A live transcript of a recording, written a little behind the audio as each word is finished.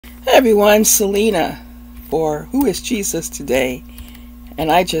Hey everyone, Selena for Who is Jesus Today? And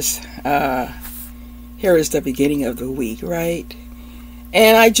here is the beginning of the week, right?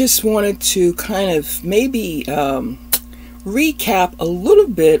 And I just wanted to kind of maybe recap a little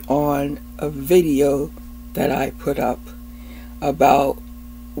bit on a video that I put up about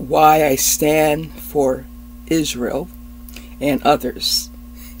why I stand for Israel and others.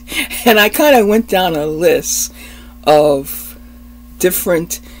 And I kind of went down a list of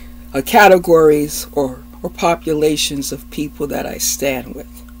different categories or populations of people that I stand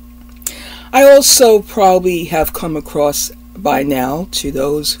with. I also probably have come across by now to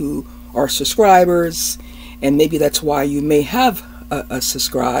those who are subscribers, and maybe that's why you may have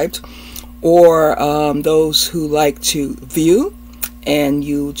subscribed, or those who like to view and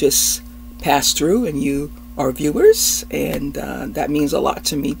you just pass through and you are viewers, and that means a lot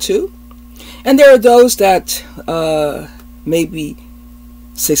to me too. And there are those that maybe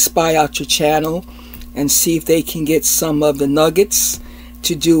say spy out your channel and see if they can get some of the nuggets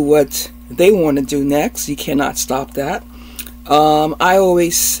to do what they want to do next. You cannot stop that.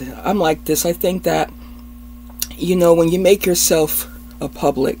 I'm like this. I think that, when you make yourself a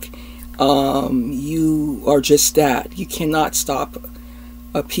public, you are just that. You cannot stop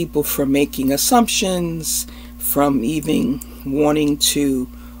people from making assumptions, from even wanting to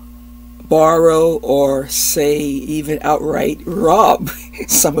borrow or say even outright rob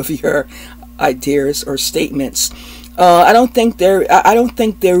some of your ideas or statements. I don't think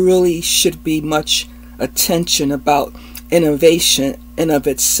there really should be much attention about innovation in of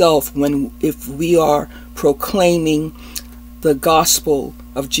itself if we are proclaiming the gospel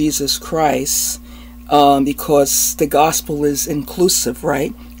of Jesus Christ, because the gospel is inclusive,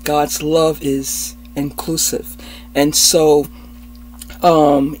 right? God's love is inclusive. And so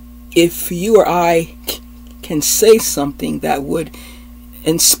if you or I can say something that would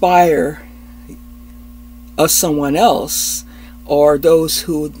inspire someone else, or those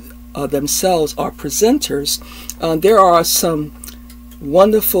who themselves are presenters, there are some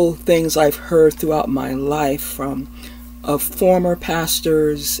wonderful things I've heard throughout my life from former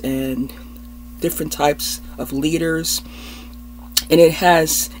pastors and different types of leaders, and it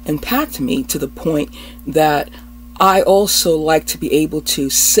has impacted me to the point that I also like to be able to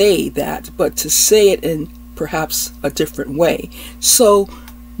say that, but to say it in perhaps a different way. So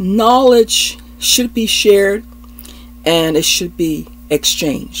knowledge should be shared and it should be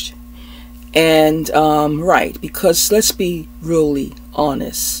exchanged. And right, because let's be really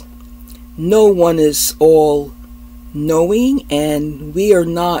honest, no one is all knowing, and we are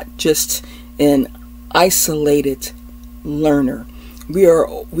not just an isolated learner. We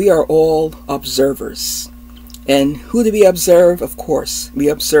are all observers. And who do we observe? Of course, we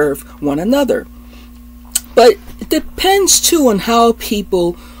observe one another. But it depends too on how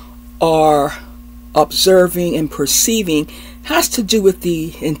people are observing and perceiving. Has to do with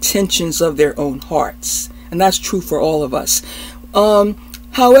the intentions of their own hearts. And that's true for all of us.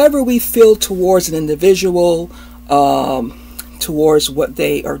 However we feel towards an individual, towards what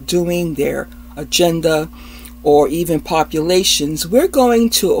they are doing, their agenda, or even populations, we're going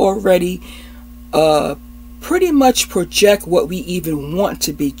to already pretty much project what we even want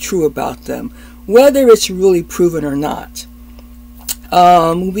to be true about them, whether it's really proven or not.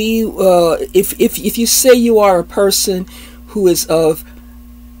 If you say you are a person who is of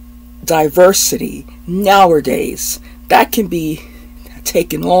diversity nowadays, that can be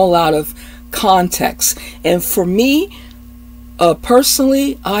taken all out of context. And for me,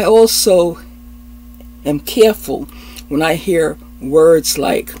 personally, I also am careful when I hear words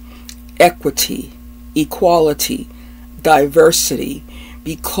like equity, equality, diversity,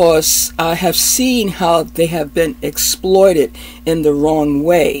 because I have seen how they have been exploited in the wrong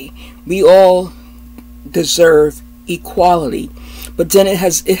way. We all deserve equality, but then it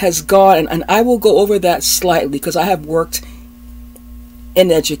has gone, and I will go over that slightly because I have worked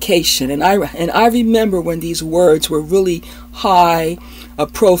in education, and I remember when these words were really high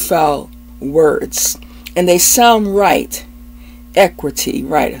profile words, and they sound right. Equity,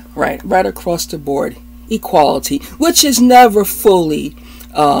 right across the board. Equality, which is never fully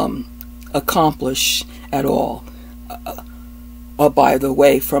accomplished at all. By the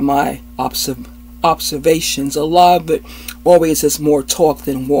way, from my observations, a lot of it always is more talk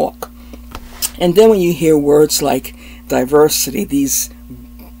than walk. And then when you hear words like diversity, these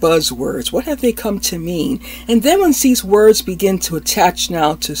buzzwords, what have they come to mean? And then when these words begin to attach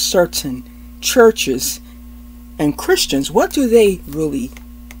now to certain churches and Christians, what do they really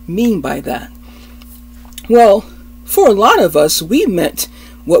mean by that? Well, for a lot of us, we meant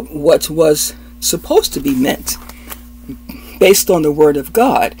what was supposed to be meant. based on the Word of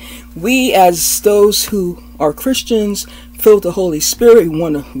God. We, as those who are Christians, filled with the Holy Spirit,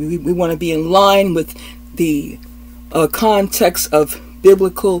 we want to be in line with the context of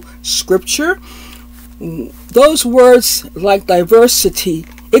biblical scripture. Those words like diversity,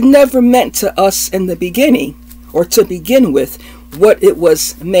 it never meant to us in the beginning, or to begin with, what it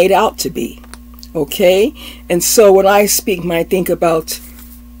was made out to be. Okay? And so when I think about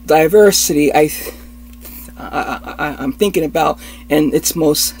diversity, I'm thinking about, in its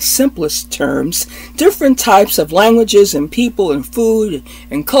most simplest terms, different types of languages and people and food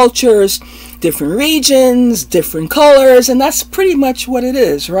and cultures, different regions, different colors, and that's pretty much what it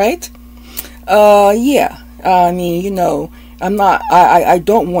is, right? Yeah. I mean, you know, I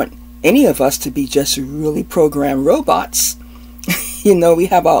don't want any of us to be just really programmed robots. You know, we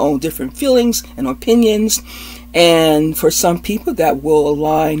have our own different feelings and opinions, and for some people that will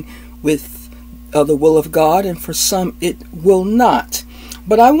align with the will of God, and for some it will not.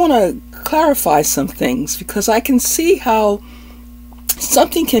 But I want to clarify some things, because I can see how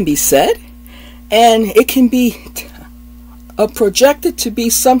something can be said and it can be projected to be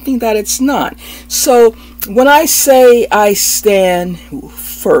something that it's not. So when I say I stand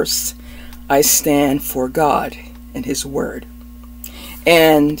first, I stand for God and His Word.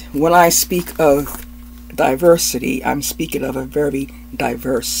 And when I speak of diversity, I'm speaking of a very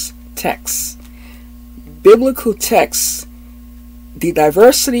diverse text. Biblical texts, the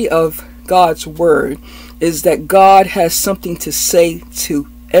diversity of God's Word is that God has something to say to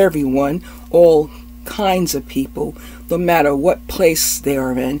everyone, all kinds of people, no matter what place they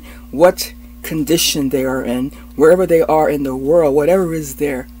are in, what condition they are in, wherever they are in the world, whatever is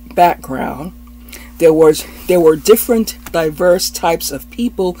their background. There were different diverse types of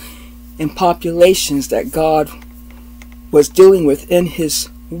people and populations that God was dealing with in His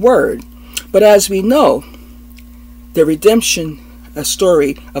Word. But as we know, the redemption, a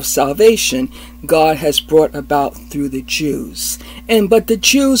story of salvation, God has brought about through the Jews. But the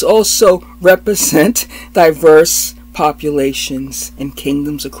Jews also represent diverse populations and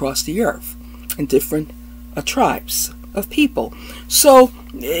kingdoms across the earth, and different tribes of people. So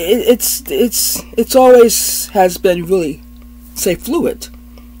it's always has been really, say, fluid.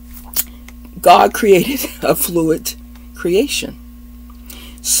 God created a fluid creation.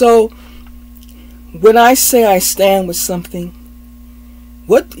 So when I say I stand with something,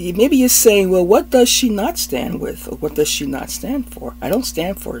 maybe you're saying, well, what does she not stand with, or what does she not stand for? I don't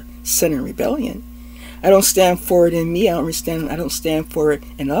stand for sin and rebellion. I don't stand for it in me. I don't stand for it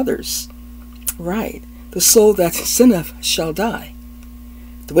in others. Right. The soul that sinneth shall die.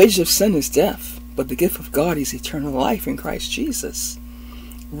 The wages of sin is death, but the gift of God is eternal life in Christ Jesus.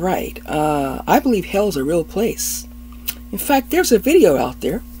 Right. I believe hell's a real place. In fact, there's a video out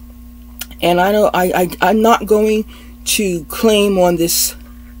there, and I know I'm not going to claim on this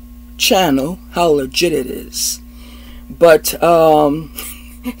channel how legit it is, but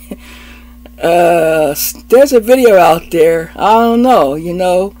there's a video out there. I don't know, you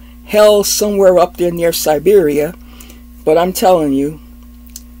know, hell somewhere up there near Siberia, but I'm telling you,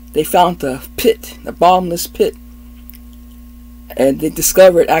 they found the pit, the bottomless pit, and they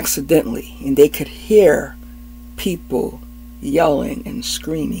discovered accidentally, and they could hear people yelling and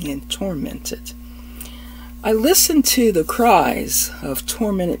screaming and tormented. I listened to the cries of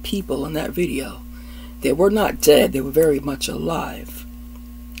tormented people in that video. They were not dead, they were very much alive.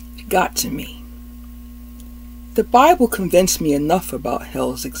 It got to me. The Bible convinced me enough about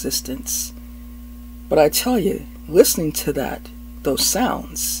hell's existence. But I tell you, listening to those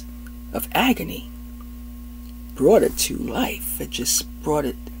sounds of agony brought it to life. It just brought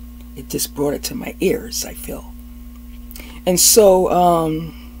it to my ears, I feel. And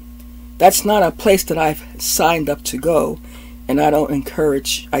so that's not a place that I've signed up to go, and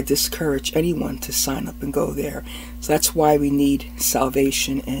I discourage anyone to sign up and go there. So that's why we need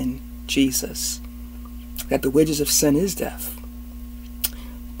salvation in Jesus. That the wages of sin is death,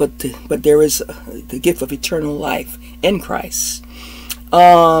 but there is the gift of eternal life in Christ.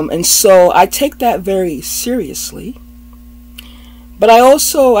 And so I take that very seriously. But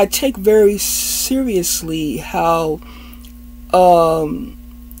I take very seriously how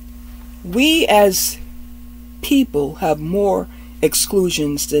we as people have more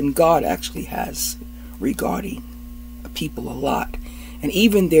exclusions than God actually has regarding people a lot, and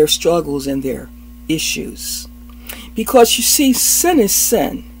even their struggles and their issues. Because you see, sin is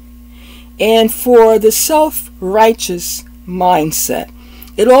sin, and for the self-righteous mindset,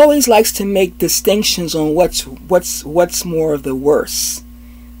 it always likes to make distinctions on what's more of the worse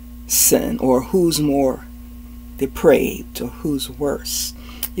sin, or who's more depraved, or who's worse.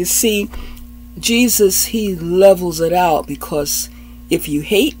 You see, Jesus, he levels it out, because if you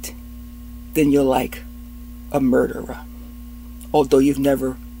hate, then you're like a murderer. Although you've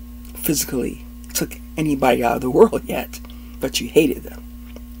never physically took anybody out of the world yet, but you hated them.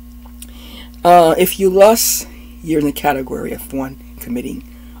 If you lust, you're in the category of one committing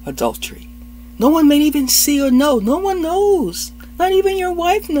adultery. No one may even see or know. No one knows. Not even your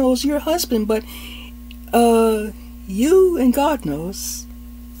wife knows, your husband, but you and God knows.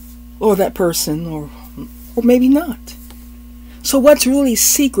 Or that person, or maybe not. So what's really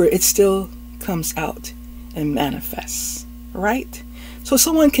secret, it still comes out and manifests, right? So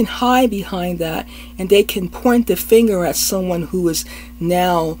someone can hide behind that, and they can point the finger at someone who is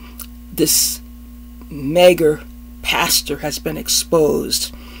now this mega pastor has been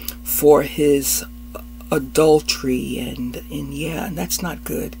exposed for his adultery, and yeah, and that's not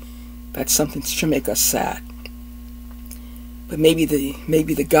good. That's something that should make us sad. But maybe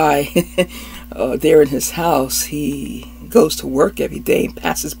the guy there in his house, he goes to work every day and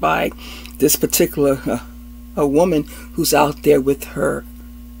passes by this particular a woman who's out there with her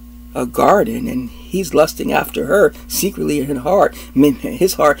garden, and he's lusting after her secretly in his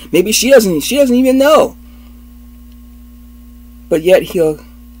heart. Maybe she doesn't even know. But yet he'll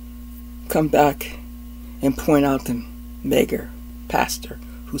come back and point out the mega pastor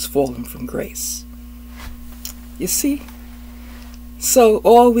who's fallen from grace. You see? So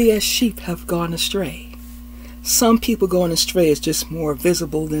all we as sheep have gone astray. Some people going astray is just more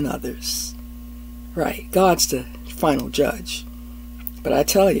visible than others. Right, God's the final judge. But I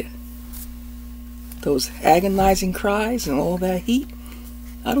tell you, those agonizing cries and all that heat,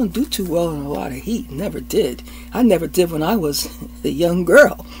 I don't do too well in a lot of heat. Never did. I never did when I was a young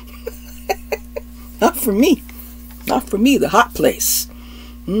girl. Not for me. Not for me, the hot place.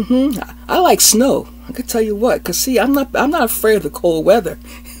 I like snow. I can tell you what, because see, I'm not afraid of the cold weather.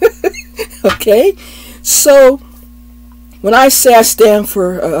 Okay? So when I say I stand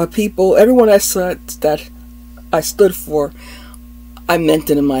for people, everyone I said that I stood for, I meant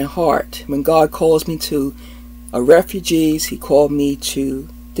it in my heart. When God calls me to refugees, he called me to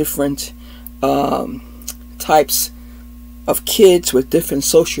different types of kids with different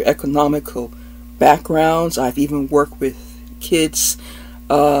socioeconomical backgrounds. I've even worked with kids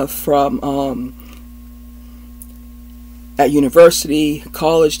from at university,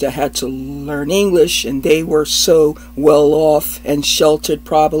 college, that had to learn English, and they were so well off and sheltered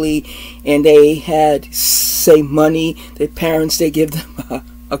probably, and they had, say, money. Their parents, they give them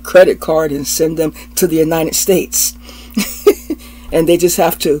a credit card and send them to the United States. And they just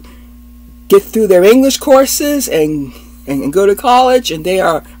have to get through their English courses and go to college, and they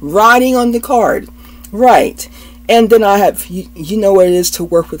are riding on the card. Right. And then I have, you know what it is to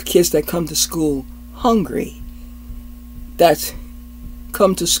work with kids that come to school hungry. That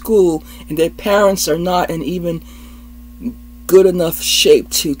come to school and their parents are not in even good enough shape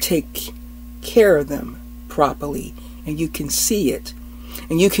to take care of them properly. And you can see it.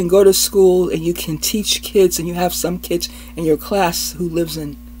 And you can go to school and you can teach kids, and you have some kids in your class who live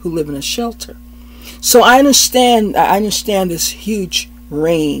in a shelter. So I understand this huge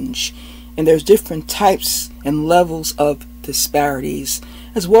range, and there's different types and levels of disparities,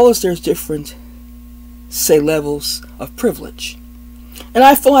 as well as there's different, say, levels of privilege. And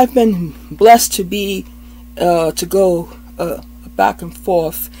I feel I've been blessed to be to go back and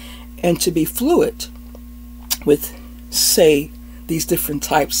forth and to be fluid with, say, these different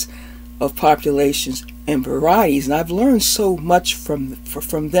types of populations and varieties. And I've learned so much from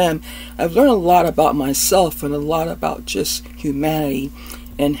them. I've learned a lot about myself and a lot about just humanity,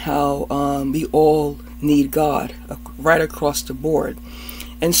 and how we all need God right across the board.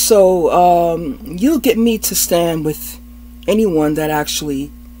 And so you'll get me to stand with anyone that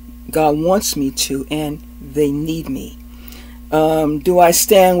actually God wants me to, and they need me. Do I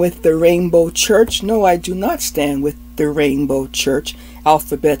stand with the Rainbow Church? No, I do not stand with the Rainbow Church,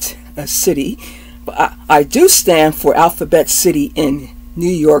 Alphabet City. But I do stand for Alphabet City in New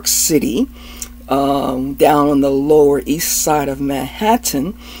York City, down on the Lower East Side of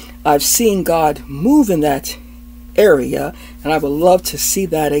Manhattan. I've seen God move in that area, and I would love to see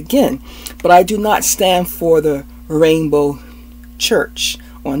that again. But I do not stand for the Rainbow Church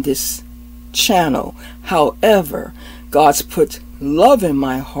on this channel. However, God's put love in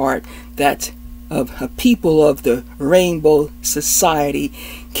my heart that people of the Rainbow Society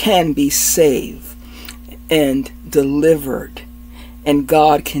can be saved and delivered, and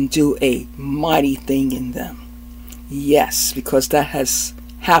God can do a mighty thing in them. Yes, because that has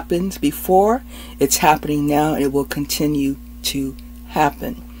happened before, it's happening now, and it will continue to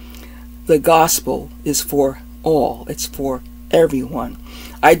happen. The gospel is for all. It's for everyone.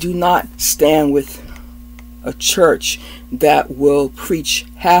 I do not stand with a church that will preach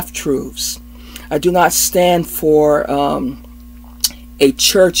half-truths. I do not stand for a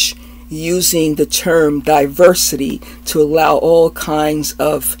church using the term diversity to allow all kinds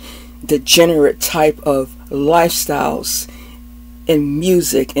of degenerate type of lifestyles in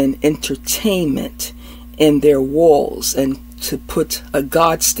music and entertainment in their walls and to put a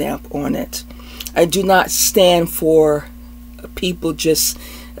God stamp on it. I do not stand for people just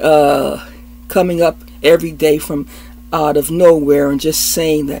coming up every day from out of nowhere and just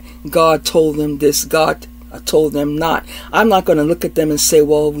saying that God told them this, God told them not. I'm not going to look at them and say,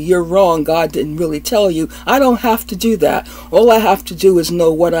 well, you're wrong, God didn't really tell you. I don't have to do that. All I have to do is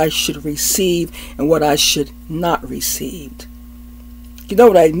know what I should receive and what I should not receive. You know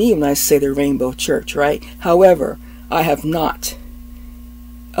what I mean when I say the Rainbow Church, right? However, I have not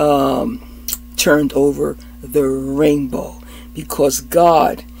turned over the rainbow, because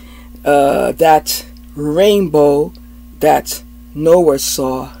God, that rainbow that Noah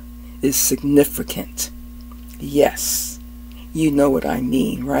saw is significant. Yes, you know what I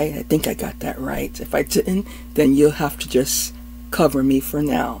mean, right? I think I got that right. If I didn't, then you'll have to just cover me for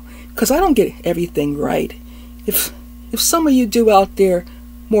now, because I don't get everything right. If some of you do out there,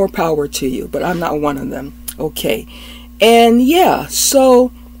 more power to you, but I'm not one of them. Okay. And yeah,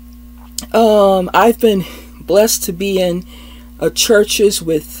 so I've been blessed to be in churches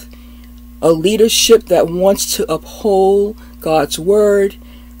with a leadership that wants to uphold God's word,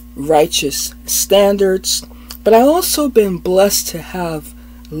 righteous standards. But I also been blessed to have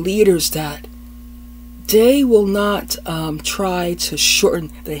leaders that they will not try to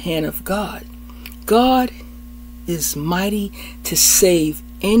shorten the hand of God. God is mighty to save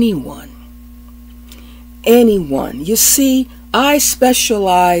anyone. Anyone. You see, I stand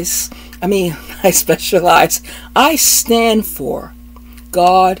for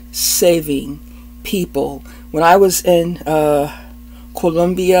God saving people. When I was in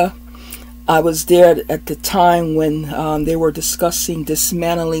Colombia, I was there at the time when they were discussing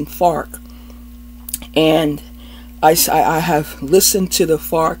dismantling FARC. And I have listened to the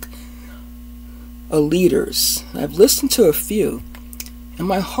FARC leaders. I've listened to a few, and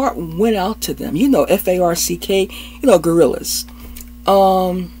my heart went out to them. You know, FARCK, you know, guerrillas.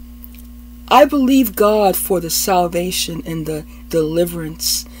 I believe God for the salvation and the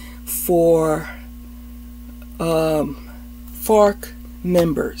deliverance for FARC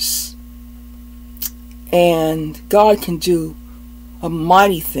members. And God can do a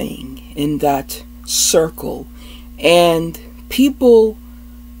mighty thing in that circle. And people,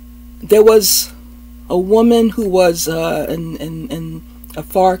 there was a woman who was in a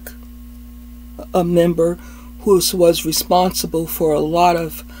FARC member who was responsible for a lot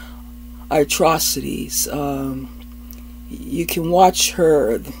of atrocities. You can watch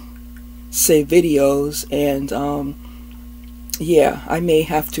her say videos, and yeah, I may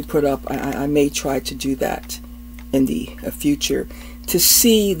have to put up, I may try to do that in the future, to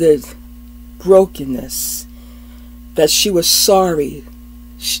see the brokenness, that she was sorry.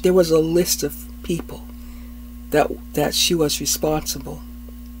 There was a list of people that she was responsible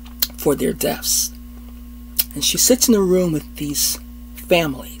for their deaths. And she sits in a room with these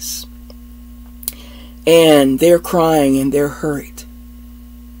families, and they're crying and they're hurt.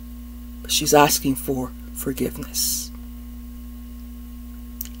 But she's asking for forgiveness.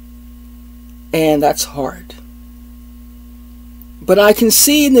 And that's hard. But I can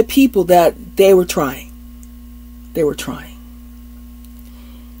see in the people that they were trying. They were trying.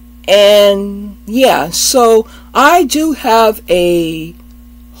 And yeah, so I do have a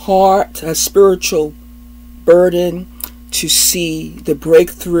heart, a spiritual burden to see the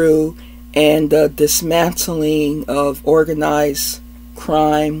breakthrough and the dismantling of organized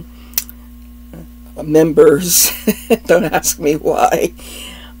crime members. Don't ask me why.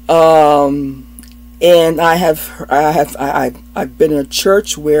 And I've been in a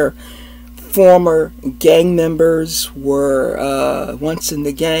church where former gang members were once in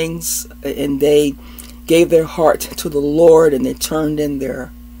the gangs, and they gave their heart to the Lord, and they turned in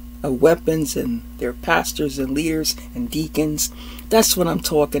their weapons, and their pastors and leaders and deacons. That's what I'm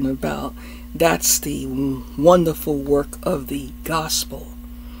talking about. That's the wonderful work of the gospel.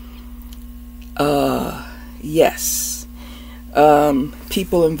 Yes.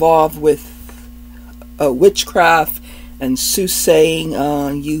 People involved with witchcraft and soothsaying.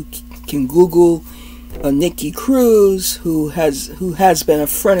 You can Google Nicky Cruz, who has been a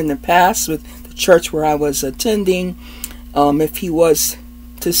friend in the past with the church where I was attending. If he was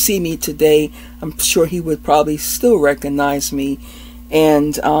to see me today, I'm sure he would probably still recognize me.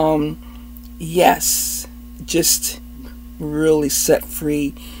 And yes, just really set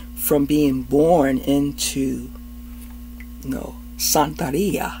free from being born into,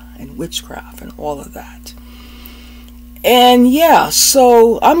 Santeria and witchcraft and all of that. And yeah,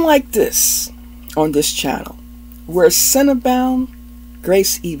 so I'm like this on this channel. Where sin abound,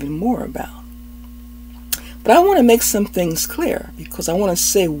 grace even more abound. But I want to make some things clear because I want to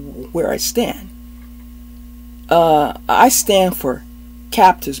say where I stand. I stand for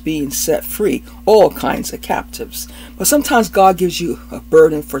captives being set free, all kinds of captives. But sometimes God gives you a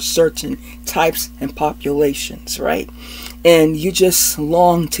burden for certain types and populations, right? And you just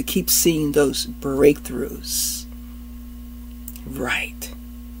long to keep seeing those breakthroughs. Right.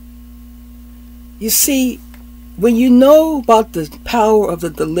 You see, when you know about the power of the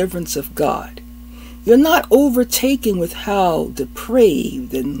deliverance of God, you're not overtaken with how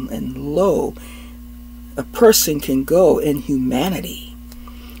depraved and low a person can go in humanity.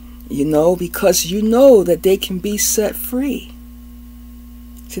 Because you know that they can be set free.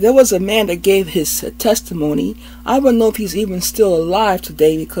 See, there was a man that gave his testimony. I don't know if he's even still alive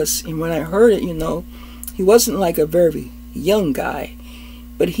today, because when I heard it, he wasn't like a very young guy.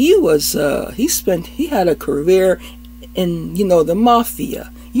 But he was, he had a career in, the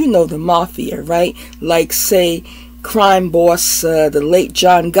mafia. The mafia, right? Like, say, crime boss, the late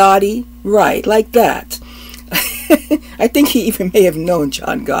John Gotti. Right, like that. I think he even may have known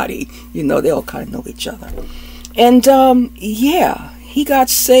John Gotti. They all kind of know each other. And, yeah, he got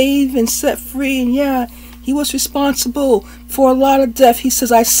saved and set free. And, yeah, he was responsible for a lot of death. He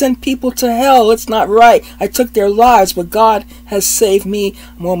says, I sent people to hell. It's not right. I took their lives, but God has saved me.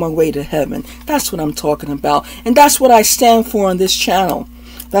 I'm on my way to heaven. That's what I'm talking about. And that's what I stand for on this channel.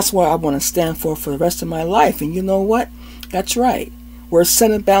 That's what I want to stand for the rest of my life. And you know what? That's right. Where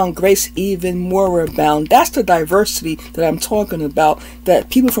sin abound, grace even more will abound. That's the diversity that I'm talking about. That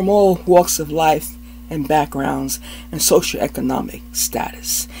people from all walks of life and backgrounds and socioeconomic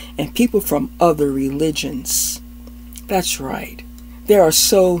status, and people from other religions. That's right. There are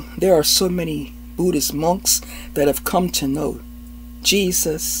so many Buddhist monks that have come to know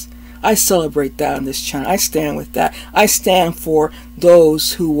Jesus. I celebrate that on this channel. I stand with that. I stand for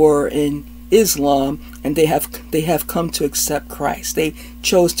those who were in Islam and they have come to accept Christ. They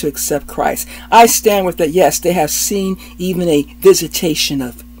chose to accept Christ. I stand with that. Yes, they have seen even a visitation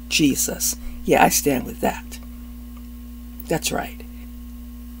of Jesus. Yeah, I stand with that. That's right.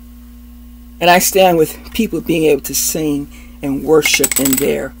 And I stand with people being able to sing and worship in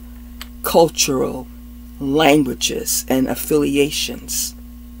their cultural languages and affiliations.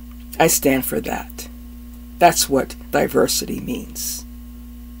 I stand for that. That's what diversity means.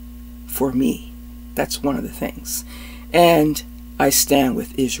 For me, that's one of the things. And I stand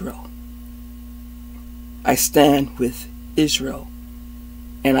with Israel. I stand with Israel.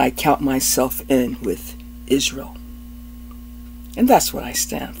 And I count myself in with Israel. And that's what I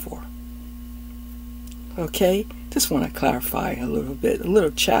stand for. Okay? Just want to clarify a little bit, a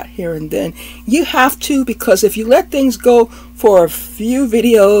little chat here and then. You have to, because if you let things go for a few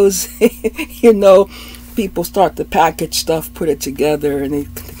videos, people start to package stuff, put it together, and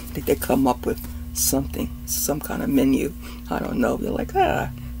they come up with something, some kind of menu. I don't know. They're like,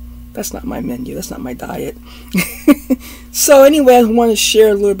 that's not my menu. That's not my diet. So anyway, I want to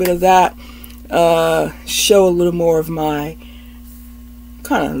share a little bit of that, show a little more of my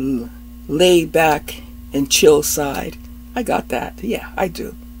kind of laid back and chill side. I got that. Yeah, I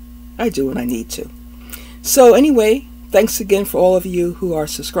do. I do when I need to. So anyway, thanks again for all of you who are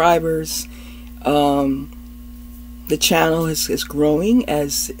subscribers. The channel is growing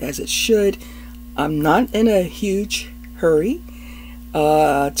as it should. I'm not in a huge hurry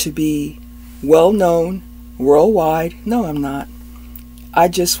to be well known worldwide. No, I'm not. I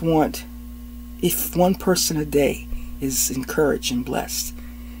just want, if one person a day is encouraged and blessed,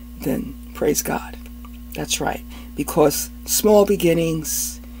 then praise God. That's right. Because small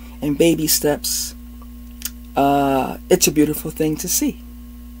beginnings and baby steps, it's a beautiful thing to see.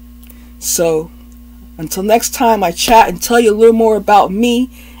 So until next time I chat and tell you a little more about me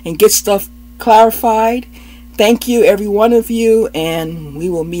and get stuff clarified, thank you every one of you, and we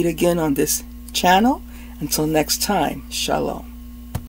will meet again on this channel. Until next time, shalom.